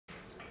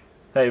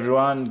Hey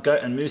everyone,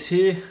 Goat and Moose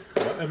here.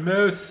 Goat and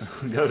Moose.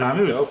 Goat Time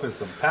and Moose. to open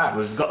some packs.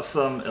 We've got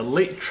some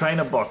Elite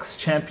Trainer Box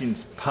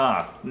Champions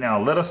Pack. Now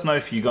let us know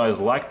if you guys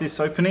like this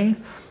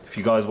opening, if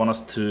you guys want us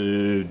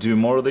to do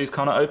more of these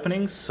kind of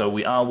openings. So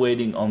we are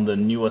waiting on the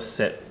newer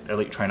set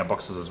Elite Trainer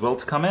Boxes as well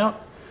to come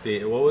out.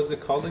 What was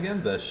it called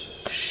again? The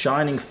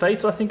Shining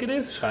Fates, I think it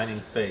is.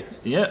 Shining Fates.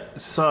 Yeah,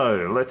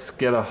 so let's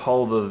get a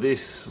hold of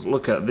this.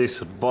 Look at this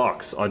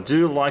box. I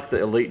do like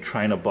the Elite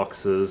Trainer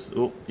boxes.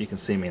 Oh, you can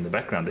see me in the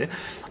background there.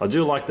 I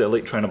do like the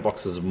Elite Trainer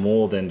boxes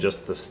more than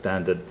just the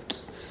standard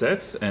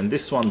sets, and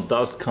this one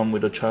does come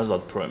with a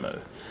Charizard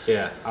promo.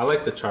 Yeah, I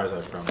like the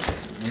Charizard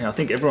promo. Yeah, I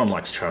think everyone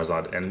likes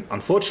Charizard, and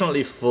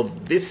unfortunately for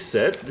this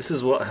set, this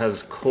is what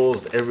has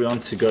caused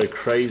everyone to go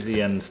crazy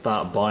and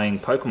start buying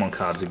Pokemon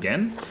cards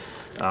again.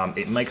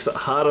 It makes it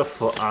harder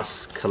for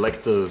us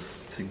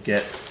collectors to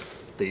get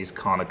these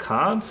kind of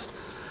cards.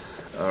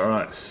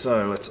 Alright,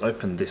 so let's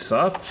open this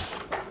up.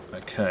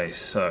 Okay,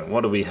 so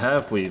what do we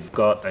have? We've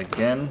got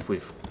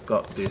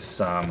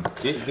this...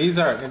 These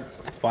are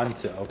fun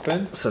to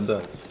open.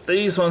 So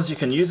these ones you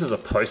can use as a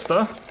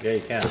poster. Yeah,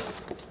 you can.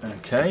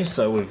 Okay,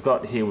 so we've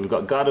got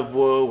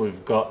Gardevoir,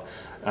 we've got,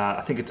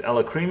 I think it's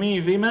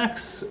Alakazam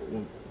VMAX.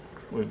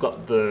 We've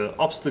got the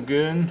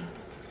Obstagoon.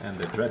 And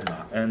the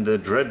Dreadnought. And the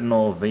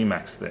Dreadnought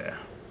VMAX there.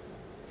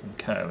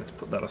 Okay, let's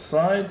put that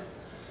aside.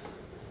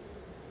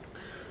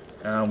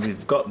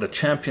 We've got the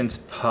Champions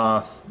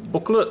Path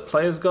booklet,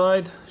 Player's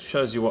Guide.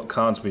 Shows you what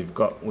cards we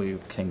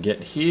can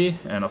get here.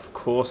 And of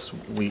course,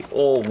 we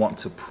all want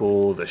to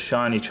pull the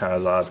Shiny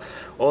Charizard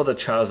or the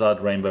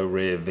Charizard Rainbow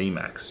Rare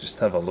VMAX. Just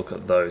have a look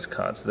at those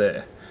cards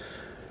there.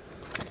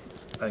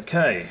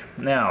 Okay,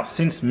 now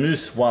since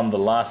Moose won the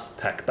last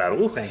pack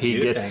battle,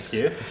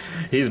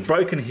 he's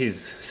broken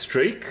his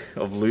streak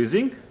of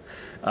losing.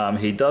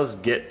 He does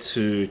get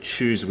to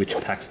choose which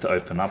packs to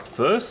open up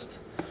first.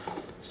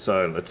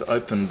 So let's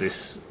open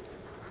this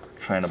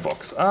trainer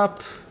box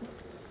up,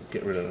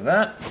 get rid of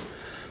that.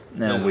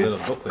 Now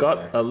we've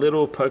got a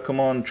little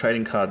Pokemon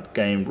trading card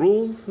game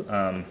rules.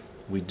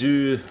 We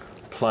do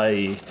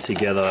play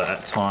together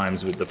at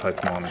times with the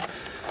Pokemon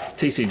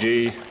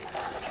TCG.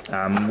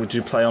 We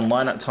do play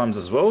online at times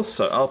as well,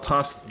 so I'll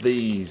pass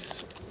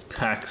these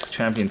packs,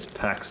 Champions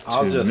packs,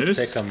 to Moose. I'll just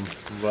pick them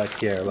right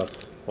here. Look,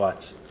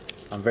 watch.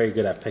 I'm very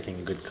good at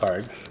picking good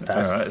card packs.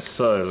 Alright,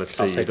 so let's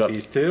see. You got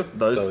these two.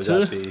 Those so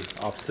two.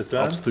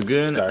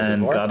 Obstagoon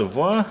and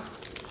Gardevoir.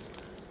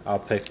 I'll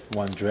pick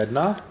one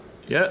Dreadnought.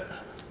 Yeah.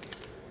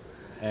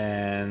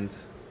 And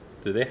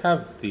do they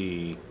have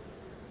this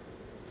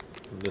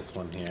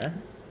one here?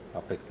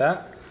 I'll pick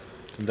that.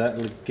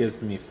 That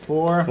gives me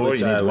four.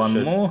 You need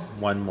one more.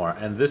 One more.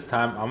 And this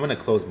time I'm gonna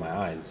close my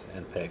eyes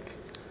and pick.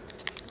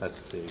 Let's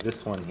see,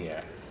 this one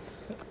here.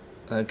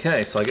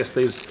 Okay, so I guess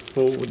these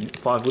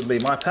 5 would be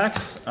my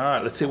packs.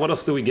 Alright, let's see what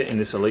else do we get in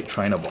this Elite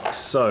Trainer box.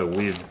 So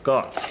we've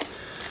got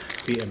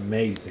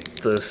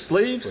the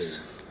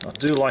sleeves. I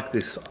do like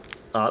this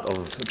art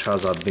of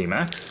Charizard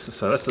VMAX.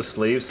 So that's the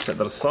sleeves, set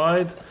that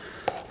aside.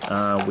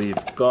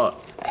 We've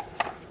got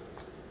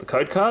the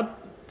code card.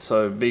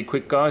 So be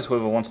quick guys,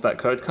 whoever wants that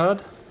code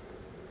card.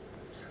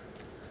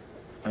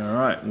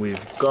 Alright,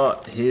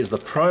 here's the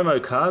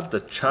promo card,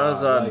 the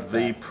Charizard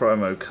V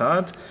promo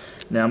card.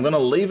 Now I'm going to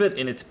leave it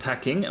in its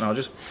packing and I'll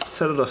just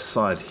set it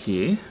aside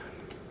here.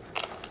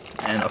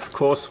 And of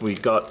course we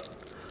got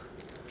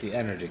the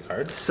energy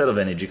cards. Set of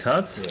energy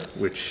cards, yes,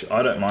 which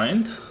I don't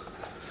mind.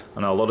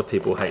 I know a lot of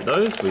people hate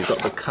those. We've got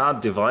the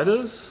card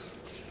dividers.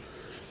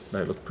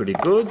 They look pretty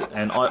good,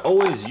 and I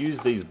always use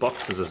these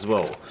boxes as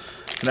well.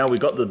 Now we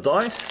got the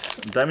dice,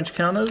 damage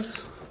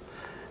counters.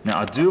 Now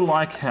I do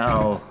like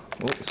how,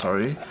 oh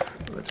sorry,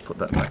 let's put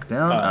that back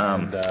down.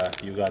 And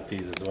you got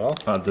these as well.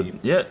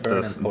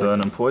 The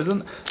burn and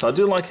poison. So I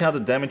do like how the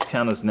damage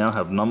counters now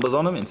have numbers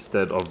on them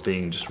instead of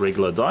being just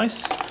regular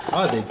dice.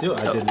 Oh, they do?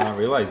 I did not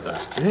realize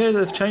that. Yeah,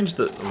 they've changed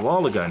it a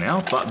while ago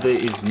now, but there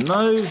is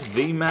no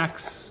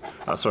VMAX,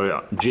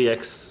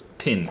 GX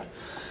pin.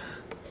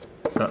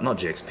 Not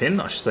GX pin,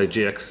 I should say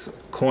GX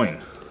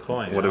coin.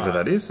 Whatever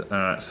that is.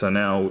 So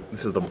now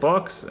this is the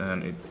box,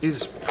 and it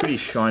is pretty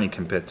shiny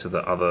compared to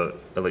the other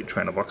Elite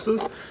Trainer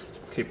boxes.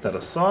 Keep that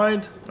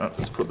aside.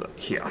 Let's put that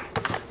here.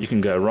 You can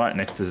go right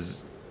next to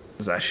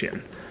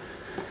Zacian.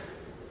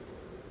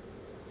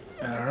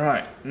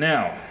 Alright,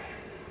 now,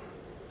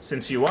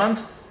 since you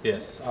won,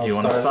 yes, you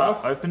want to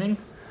start opening?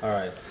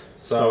 Alright,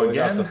 so we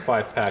got the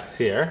 5 packs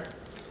here.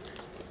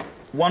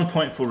 1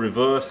 point for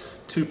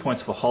reverse, 2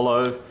 points for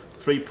holo,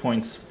 3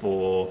 points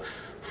for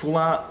full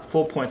art,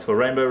 4 points for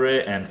rainbow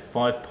rare, and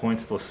 5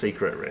 points for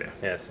secret rare.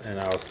 Yes, and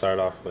I'll start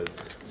off with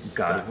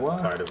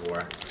Gardevoir.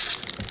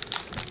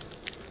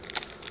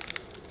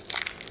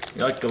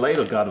 You like Gallade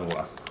or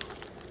Gardevoir?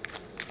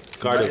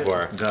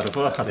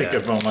 Gardevoir. I think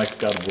everyone likes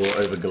Gardevoir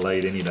over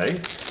Gallade any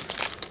day.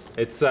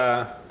 It's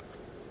I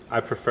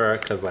prefer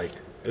it because like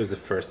it was the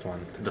first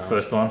one.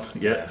 First one,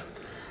 yeah.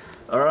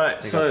 All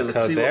right, so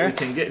let's see what we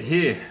can get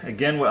here.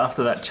 Again, we're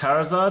after that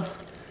Charizard.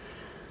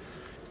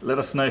 Let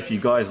us know if you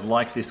guys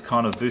like this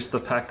kind of booster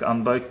pack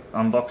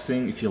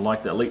unboxing. If you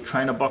like the Elite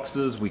Trainer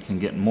boxes, we can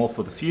get more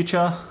for the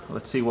future.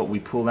 Let's see what we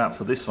pull out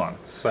for this one.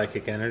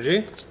 Psychic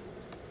Energy,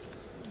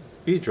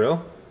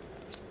 Beedrill,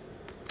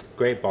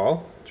 Great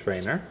Ball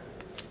Trainer,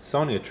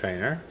 Sonia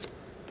Trainer,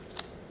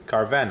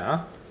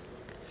 Carvanha,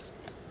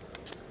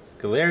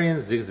 Galarian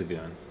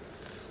Zigzagoon,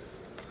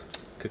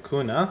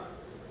 Kakuna,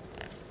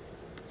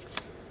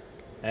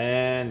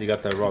 and you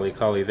got the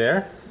Rolly-Collie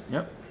there.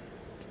 Yep.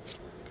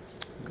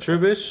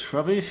 Trubbish.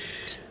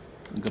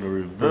 We've got a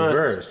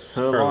reverse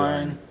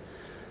Purrloin.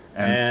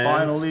 And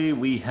finally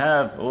we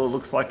have, oh, it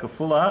looks like a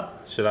full art.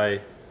 Should I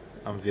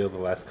unveil the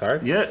last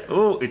card? Yeah,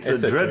 oh, it's a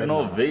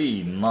Dreadnought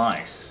V,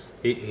 nice.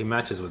 He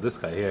matches with this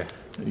guy here.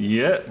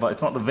 Yeah, but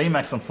it's not the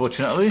VMAX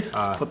unfortunately.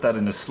 Put that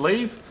in the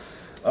sleeve.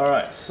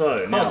 Alright,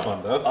 so now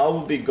I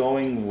will be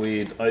going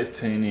with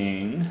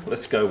opening,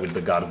 let's go with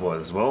the Gardevoir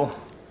as well.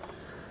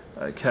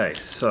 Okay,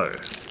 so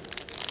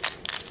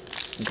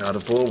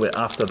Gardevoir, we're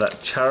after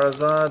that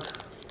Charizard.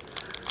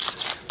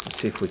 Let's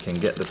see if we can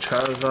get the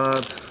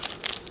Charizard.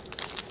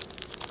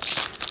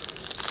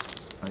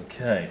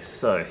 Okay,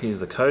 so here's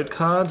the code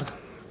card.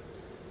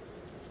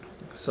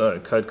 So,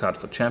 code card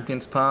for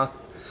Champion's Path.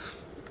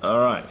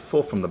 Alright,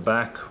 4 from the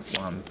back.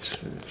 1,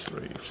 2,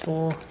 3,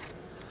 4.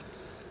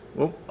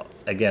 Whoop,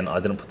 again, I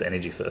didn't put the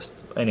energy first.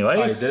 Anyways.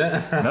 Oh, you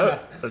didn't? No,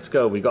 let's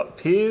go. We got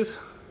Piers.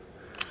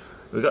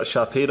 We got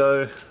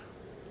Sharpedo.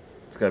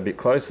 Let's go a bit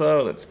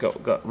closer. Let's go.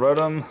 We got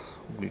Rotom.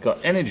 We got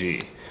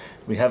Energy.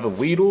 We have a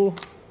Weedle,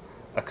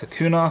 a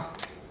Kakuna,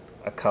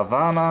 a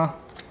Carvanha,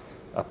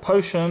 a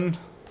Potion,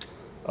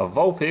 a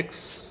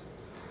Vulpix,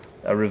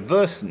 a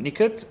reverse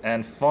Nickit,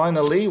 and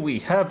finally we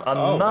have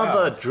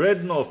another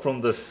Dreadnought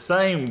from the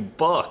same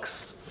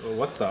box. Well,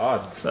 what's the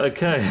odds?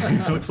 Okay,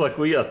 looks like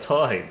we are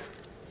tied.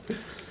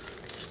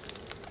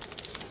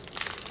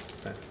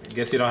 I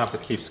guess you don't have to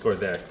keep score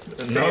there.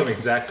 Same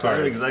exact card.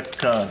 Same exact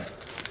card.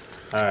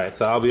 Alright,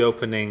 so I'll be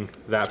opening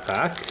that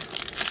pack.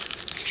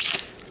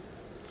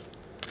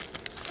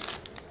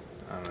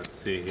 Let's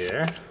see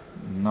here.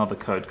 Another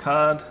code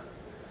card.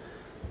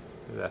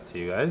 Give that to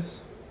you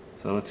guys.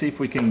 So let's see if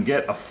we can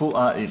get a full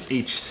art in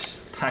each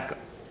pack.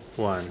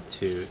 1,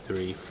 2,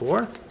 3,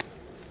 4.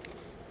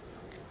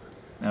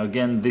 Now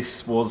again,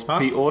 this was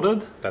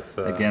pre-ordered. That's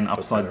again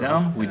upside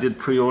down. We did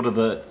pre-order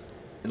the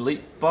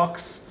Elite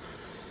box.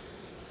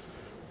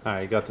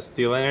 Alright, you got the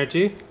Steel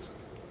Energy.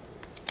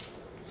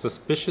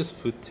 Suspicious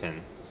Food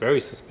Tin. Very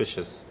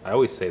suspicious. I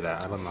always say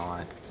that. I don't know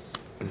why. It's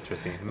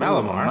interesting.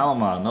 Malamar.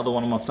 Malamar, another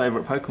one of my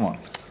favorite Pokemon.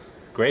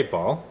 Great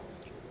Ball.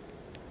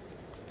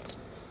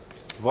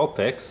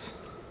 Vulpix.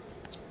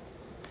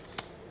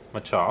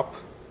 Machop.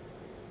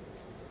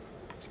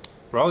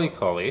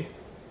 Rolly-Collie.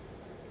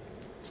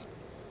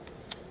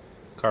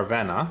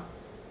 Carvanha.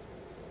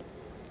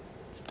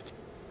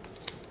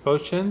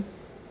 Potion.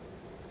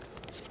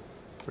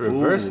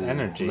 Reverse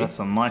Energy. That's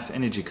a nice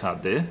energy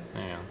card there.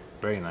 Yeah,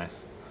 very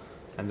nice.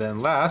 And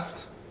then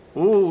last,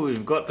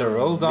 we've got the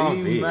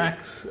Duraludon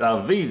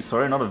V.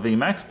 Sorry, not a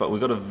VMAX, but we've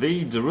got a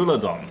V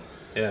Duraludon.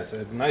 Yes,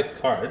 a nice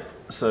card.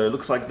 So it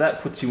looks like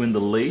that puts you in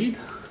the lead.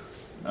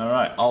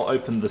 Alright, I'll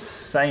open the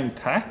same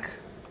pack.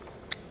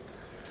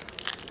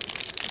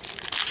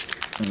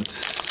 And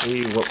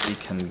see what we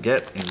can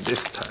get in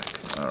this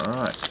pack.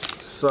 Alright,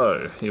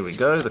 so here we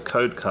go. The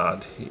code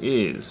card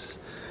is...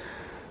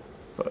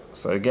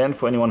 So again,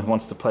 for anyone who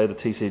wants to play the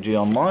TCG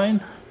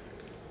online,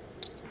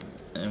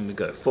 and we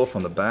go 4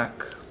 from the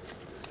back.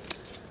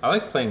 I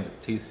like playing the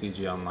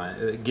TCG online.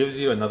 It gives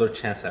you another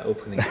chance at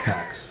opening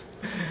packs.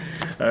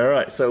 All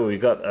right, so we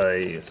got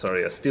a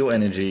Steel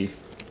Energy,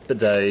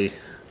 Bidet,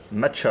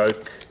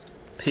 Machoke,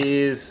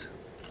 Piers,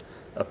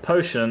 a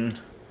Potion,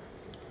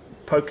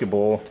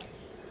 Pokeball,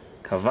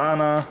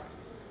 Carvanha,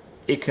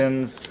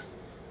 Ikens,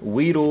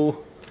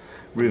 Weedle,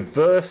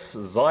 Reverse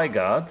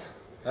Zygarde.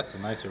 That's a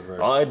nice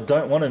reverse. I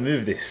don't want to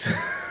move this.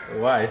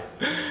 Why?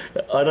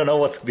 I don't know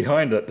what's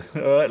behind it.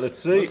 All right, let's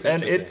see.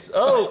 And it's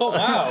oh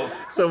wow!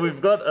 So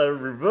we've got a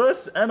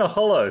reverse and a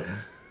holo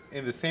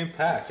in the same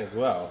pack as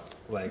well.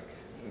 Like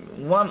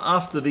one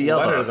after the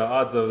other. What are the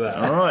odds of that?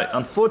 All right.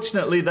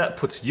 Unfortunately, that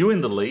puts you in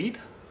the lead.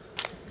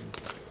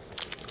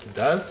 It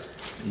does?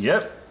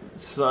 Yep.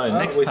 So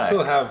next we pack. We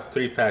still have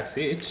 3 packs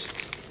each.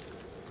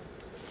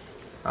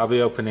 I'll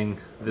be opening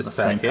this pack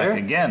same here. Pack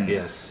again.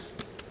 Yes.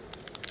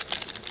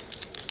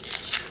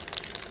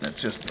 Let's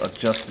just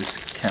adjust this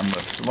camera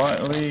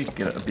slightly,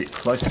 get it a bit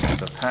closer to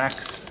the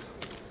packs.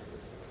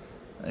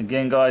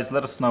 Again, guys,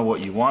 let us know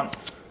what you want.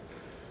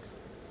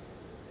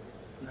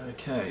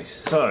 Okay,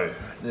 so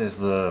there's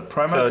the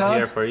promo card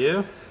here for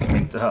you.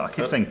 I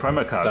keep saying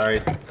promo card. Sorry.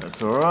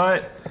 That's all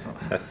right.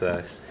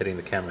 That's hitting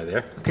the camera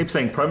there. I keep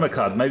saying promo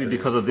card, maybe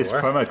because of this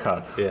promo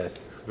card.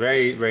 Yes,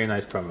 very, very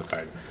nice promo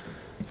card.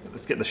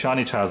 Let's get the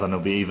shiny Charizard and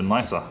it'll be even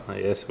nicer.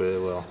 Yes, we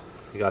will.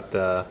 You got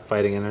the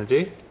Fighting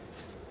Energy.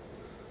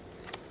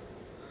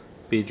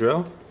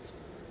 Beedrill.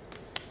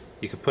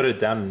 You could put it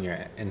down in your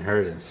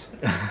inheritance.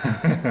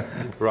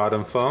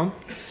 Rotom Phone.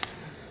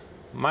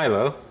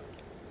 Milo.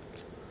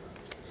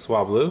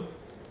 Swablu.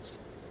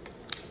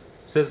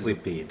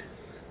 Sizzlypede.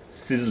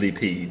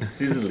 Sizzlypede.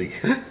 Sizzly.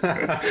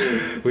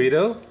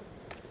 Weedle.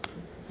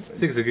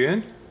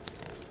 Zigzagoon.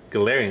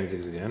 Galarian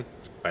Zigzagoon,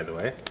 by the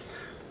way.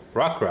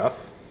 Rockruff.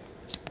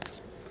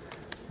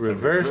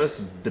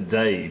 Reverse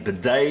Bidet.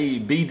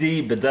 Bidet.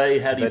 BD.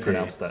 Bidet. How do you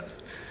pronounce that?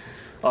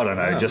 I don't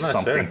know, just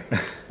something. Sure.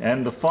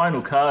 And the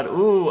final card,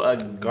 ooh, a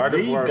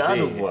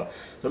Gardevoir.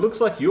 So it looks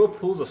like your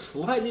pulls are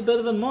slightly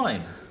better than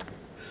mine.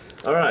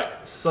 Alright,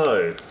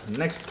 so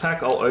next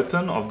pack I'll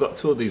open. I've got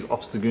 2 of these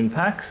Obstagoon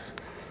packs.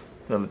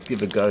 So let's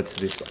give a go to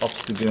this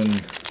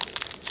Obstagoon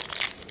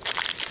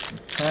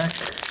pack.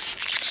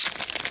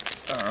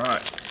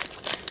 Alright.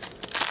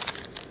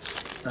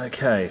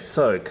 Okay,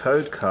 so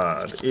code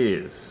card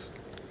is...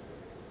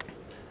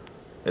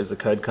 There's the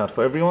code card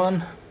for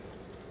everyone.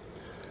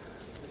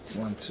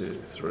 1,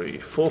 2, 3,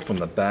 4 from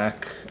the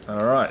back.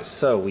 Alright,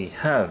 so we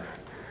have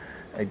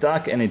a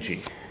Dark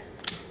Energy,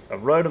 a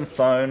Rotom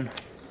Phone,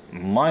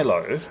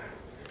 Milo,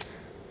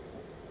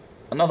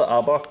 another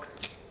Arbok,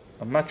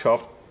 a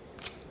Machop,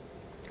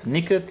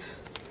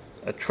 Nickit,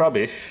 a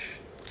Trubbish,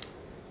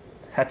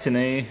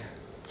 Hattini,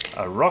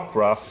 a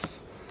Rockruff,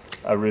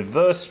 a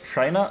Reverse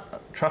Trainer,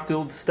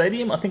 Truffield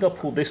Stadium. I think I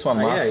pulled this one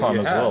last time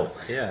as well.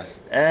 Yeah.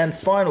 And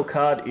final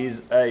card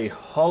is a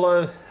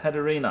Holo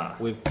Hatterena.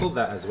 We've pulled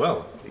that as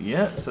well.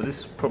 Yeah, so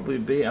this will probably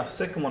be our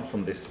second one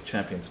from this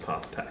Champions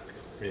Path pack.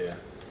 Yeah.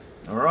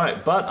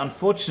 Alright, but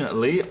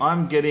unfortunately,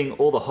 I'm getting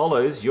all the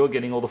holos, you're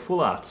getting all the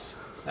full arts.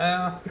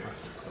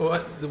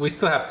 Well, we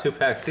still have 2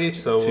 packs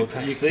each, so you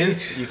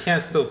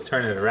can still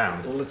turn it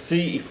around. Well, let's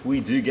see if we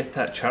do get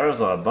that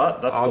Charizard,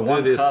 but that's the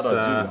one card I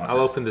do want. I'll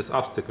open this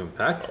Obstagoon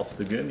pack.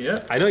 Obstagoon, yeah.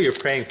 I know you're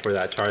praying for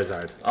that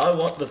Charizard. I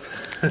want the...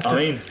 I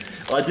mean,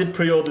 I did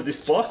pre-order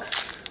this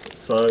box,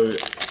 so...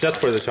 Just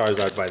for the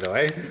Charizard, by the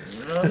way.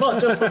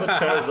 Not just for the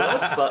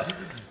Charizard, but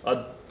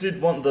I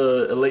did want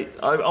the Elite...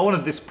 I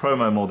wanted this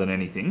promo more than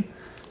anything.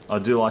 I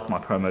do like my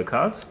promo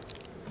cards.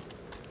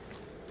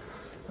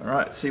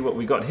 Alright, see what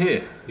we got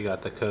here. You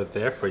got the code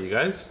there for you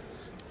guys.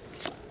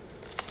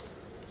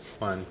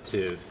 1,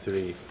 2,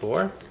 3,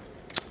 4.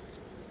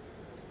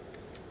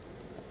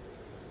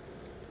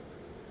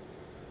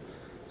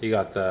 You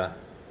got the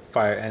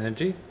Fire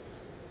Energy.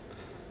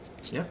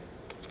 Yep.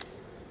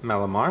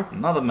 Malamar.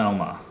 Another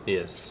Malmar.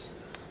 Yes.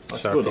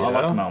 That's good, I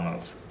like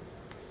Malmars.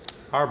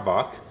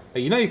 Arbok.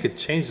 You know you could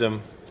change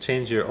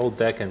your old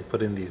deck and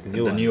put in these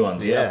new ones. The new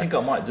ones, yeah. I think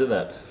I might do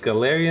that.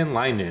 Galarian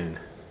Linoon.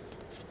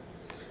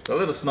 So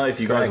let us know if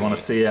you guys want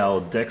to see our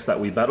decks that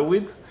we battle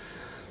with.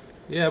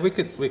 Yeah, we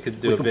could do a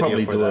video for that.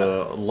 We could probably do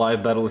a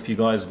live battle if you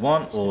guys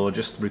want, or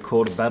just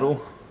record a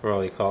battle.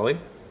 Rolly Collie.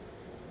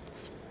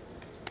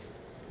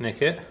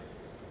 Nickit.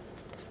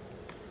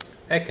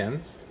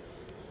 Ekans.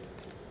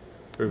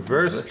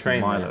 Reverse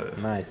Trainer. Milo.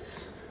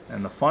 Nice.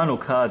 And the final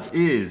card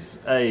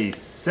is a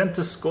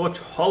Center Scorch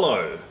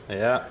Holo.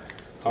 Yeah.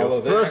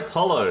 Your first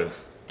Holo.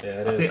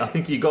 Yeah, it is. I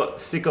think you got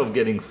sick of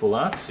getting full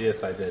arts.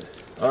 Yes, I did.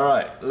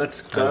 Alright,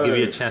 let's go. I'll give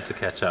you a chance to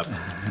catch up.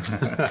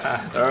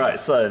 Alright,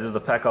 so this is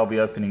the pack I'll be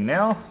opening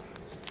now.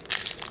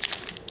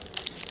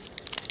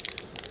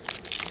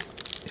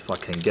 If I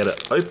can get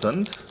it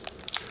opened.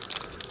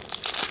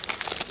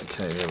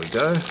 Okay, there we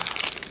go.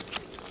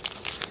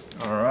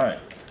 Alright.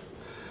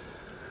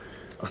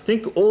 I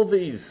think all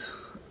these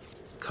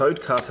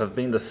code cards have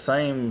been the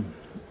same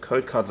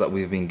code cards that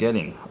we've been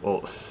getting,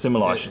 or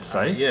similar, I should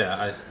say. Yeah,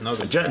 I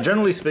noticed.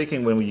 Generally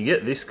speaking, when you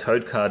get this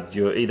code card,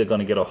 you're either going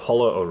to get a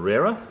holo or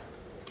rarer.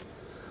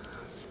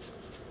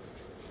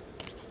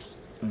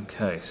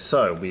 Okay,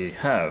 so we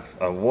have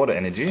a Water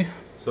Energy.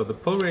 So the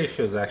pull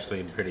ratio is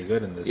actually pretty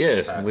good in this.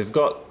 Yeah, pack. we've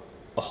got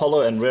a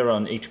holo and rarer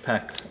on each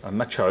pack. A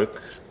Machoke,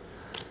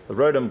 a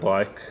Rotom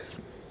Bike,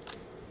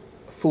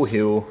 a Full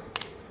Heal,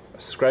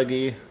 a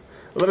Scraggy.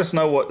 Let us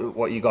know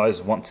what you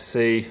guys want to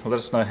see. Let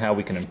us know how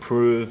we can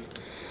improve.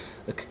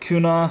 A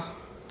Kakuna,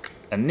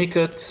 a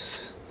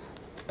Nickit,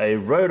 a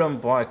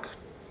Rotom Bike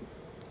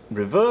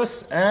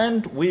Reverse,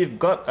 and we've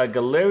got a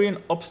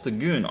Galarian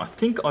Obstagoon. I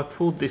think I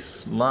pulled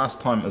this last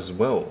time as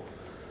well.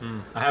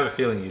 I have a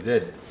feeling you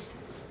did.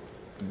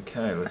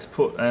 Okay, let's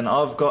put, and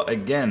I've got,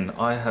 again,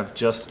 I have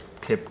just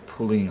kept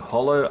pulling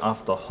holo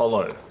after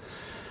holo.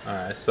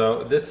 Alright,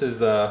 so this is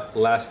the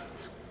last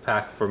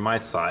pack for my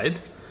side.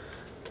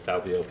 I'll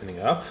be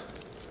opening up.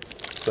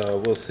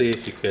 So we'll see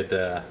if you could...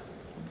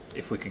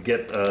 if we could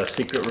get a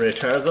secret rare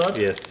Charizard.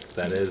 Yes,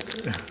 that is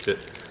good.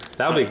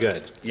 That'll be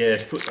good. Yeah,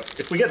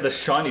 if we get the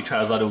shiny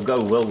Charizard, it'll go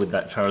well with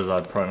that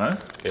Charizard promo.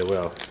 It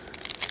will.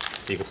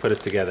 You can put it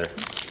together.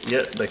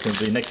 Yeah, they can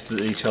be next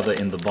to each other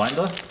in the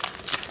binder.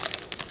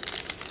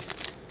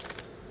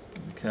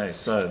 Okay,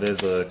 so there's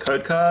the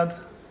code card.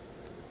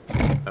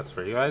 That's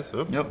for you guys.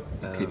 Oop.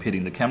 Yep, keep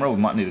hitting the camera. We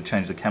might need to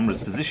change the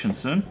camera's position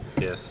soon.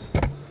 Yes.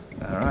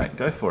 Alright,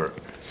 go for it.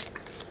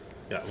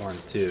 Got 1,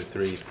 2,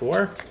 3,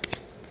 4.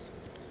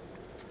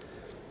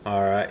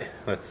 Alright,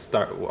 let's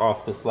start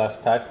off this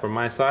last pack from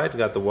my side. We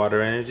got the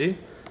Water Energy,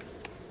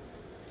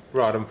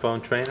 Rotom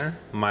Phone Trainer,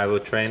 Milo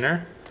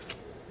Trainer,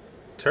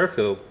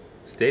 Turffield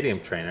Stadium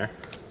Trainer,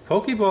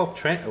 Pokeball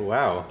train.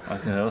 Wow.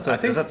 Okay, what's that? I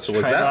think was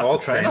was that all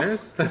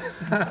trainers?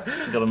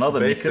 Got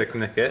another Basic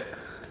Nickit.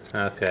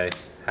 Okay.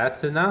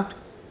 Hatena.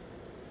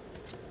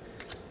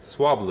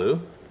 Swablu.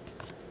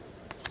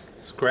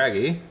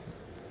 Scraggy.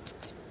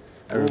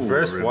 A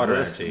reverse water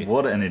energy.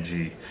 Water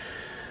energy.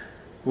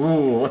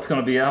 Ooh, what's going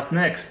to be up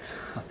next?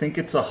 I think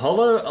it's a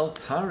Holo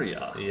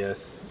Altaria.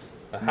 Yes.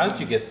 How'd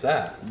you guess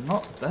that?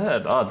 Not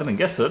bad. Oh, I didn't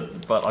guess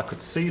it, but I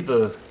could see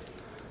the...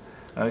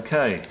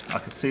 Okay, I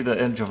could see the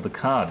edge of the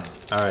card.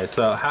 Alright,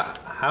 so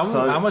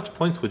how much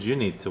points would you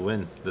need to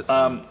win this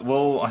one?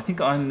 Well, I think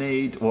I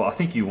need... Well, I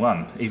think you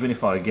won. Even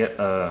if I get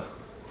a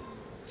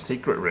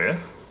secret rare,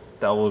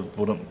 that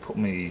wouldn't put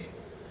me...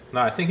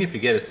 No, I think if you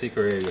get a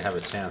secret rare, you have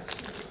a chance.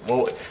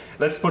 Well,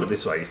 let's put it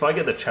this way. If I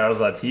get the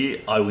Charizard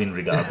here, I win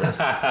regardless.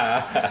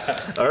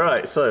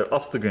 Alright, so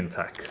Obstagoon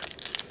pack.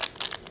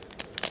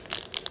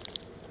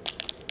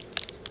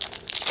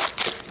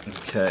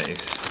 Okay,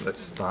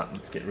 let's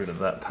get rid of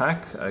that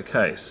pack.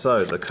 Okay,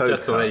 so the code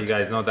Just to let you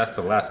guys know, that's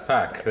the last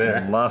pack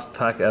there. The last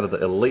pack out of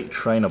the Elite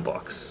Trainer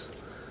box.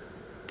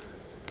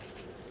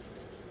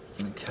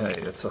 Okay,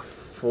 that's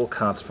 4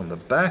 cards from the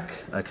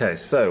back. Okay,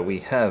 so we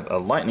have a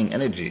Lightning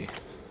Energy,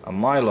 a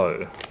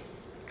Milo,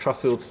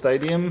 Truffield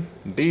Stadium,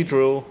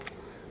 Beedrill,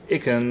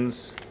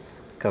 Ikens,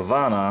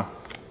 Kavana,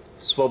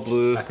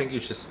 Swablu. I think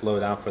you should slow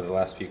down for the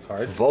last few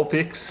cards.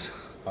 Vulpix.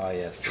 Oh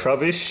yes.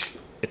 Trubbish.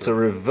 It's a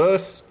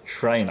reverse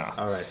trainer.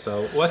 Alright,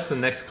 so what's the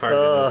next card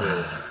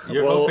gonna do?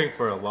 You're hoping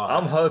for a lot.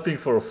 I'm hoping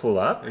for a full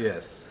art.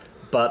 Yes.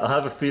 But I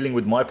have a feeling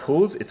with my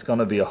pulls, it's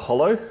gonna be a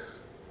holo.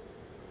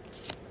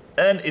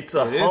 And it's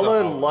a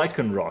holo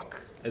Lycanroc.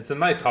 It's a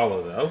nice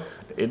holo though.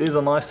 It is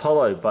a nice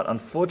holo, but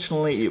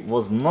unfortunately it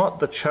was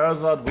not the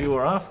Charizard we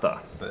were after.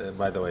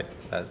 By the way,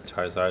 that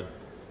Charizard,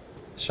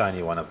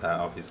 shiny one of that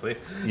obviously.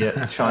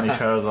 Yeah, shiny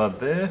Charizard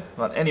there.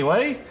 But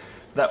anyway,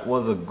 that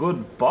was a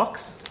good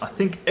box. I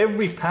think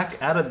every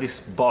pack out of this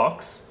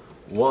box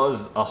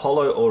was a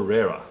holo or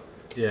rarer.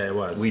 Yeah, it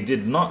was. We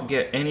did not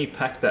get any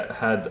pack that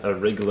had a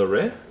regular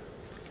rare.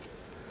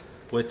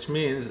 Which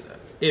means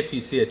if you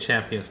see a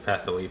Champions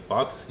Path Elite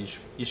box,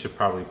 you should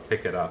probably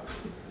pick it up.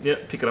 Yeah,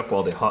 pick it up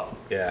while they're hot.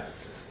 Yeah.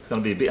 It's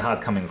going to be a bit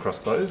hard coming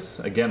across those.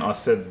 Again, I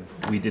said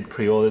we did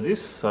pre-order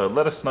this, so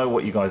let us know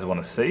what you guys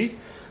want to see.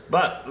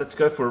 But let's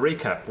go for a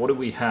recap. What do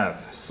we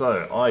have?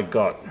 So I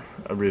got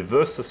a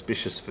Reverse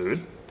Suspicious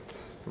Food,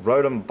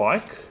 Rotom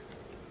Bike,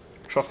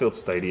 Truffield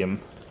Stadium,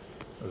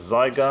 a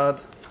Zygarde,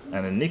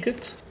 and a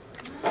Nickit.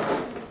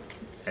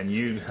 And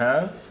you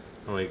have?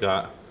 We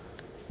got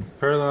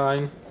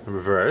Perline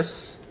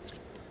Reverse,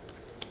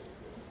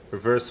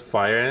 Reverse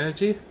Fire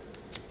Energy,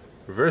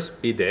 Reverse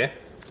Bide,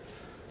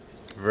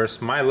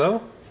 Reverse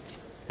Milo,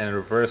 and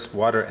Reverse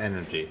Water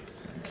Energy.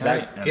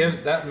 Okay,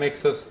 that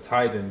makes us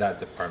tied in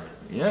that department.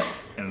 Yeah,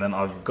 and then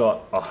I've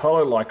got a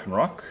Holo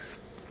Lycanroc,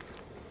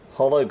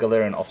 Holo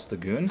Galarian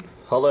Obstagoon,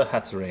 Holo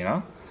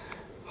Hatterena,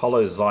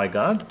 Holo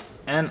Zygarde,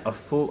 and a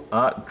full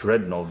art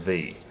Dreadnought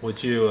V.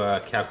 Would you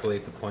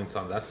calculate the points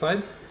on that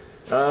side?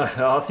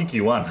 I think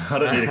you won. I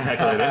don't need to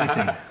calculate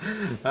anything.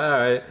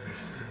 Alright.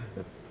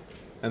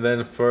 And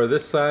then for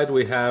this side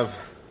we have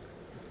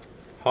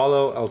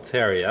Holo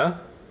Altaria,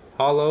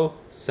 Holo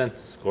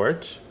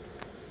Centiskorch,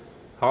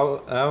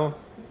 Holo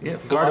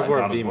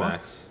Gardevoir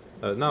VMAX.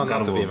 No,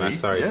 not the VMAX,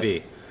 sorry,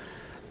 V.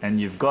 And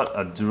you've got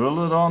a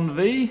Duraludon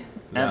V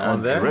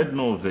and a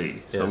Dreadnought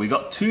V. So we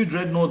got 2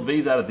 Dreadnought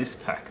Vs out of this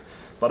pack.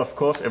 But of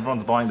course,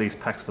 everyone's buying these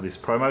packs for this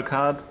promo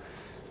card.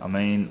 I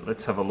mean,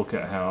 let's have a look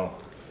at how...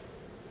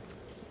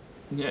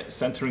 Yeah,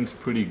 centering's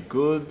pretty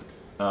good.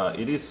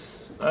 It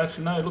is...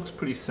 Actually, no, it looks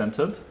pretty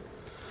centered.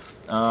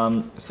 So,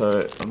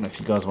 I don't know if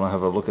you guys want to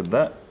have a look at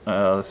that.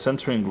 The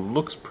centering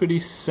looks pretty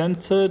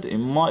centered. It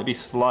might be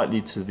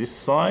slightly to this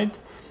side.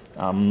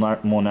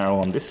 More narrow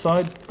on this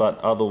side, but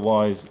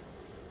otherwise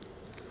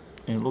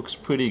it looks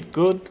pretty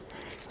good.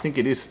 I think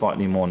it is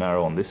slightly more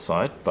narrow on this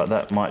side, but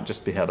that might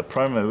just be how the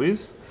promo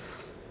is.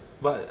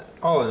 But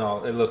all in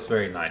all, it looks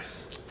very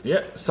nice.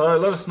 Yeah, so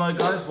let us know,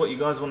 guys, what you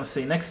guys want to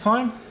see next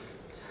time.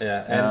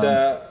 Yeah,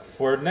 and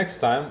for next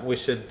time, we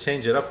should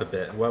change it up a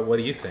bit. What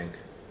do you think?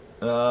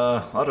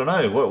 I don't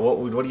know.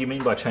 What do you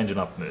mean by changing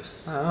up,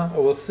 Moose?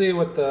 We'll see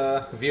what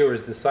the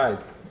viewers decide.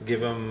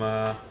 Give them,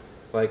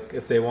 like,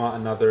 if they want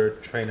another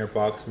trainer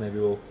box, maybe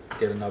we'll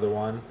get another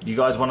one. Do you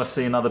guys want to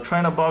see another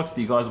trainer box?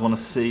 Do you guys want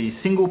to see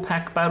single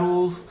pack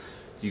battles?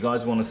 Do you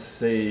guys want to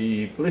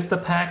see blister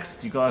packs?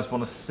 Do you guys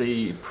want to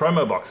see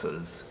promo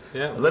boxes?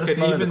 Yeah, let us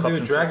know. Even do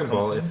Dragon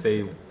Ball if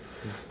they...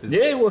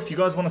 Yeah, well, if you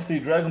guys want to see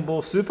Dragon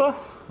Ball Super,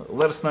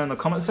 let us know in the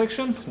comment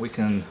section. We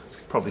can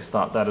probably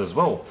start that as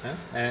well. Yeah.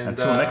 And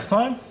until next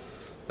time,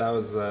 that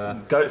was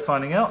Goat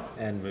signing out.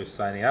 And Moose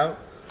signing out.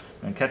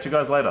 And catch you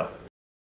guys later.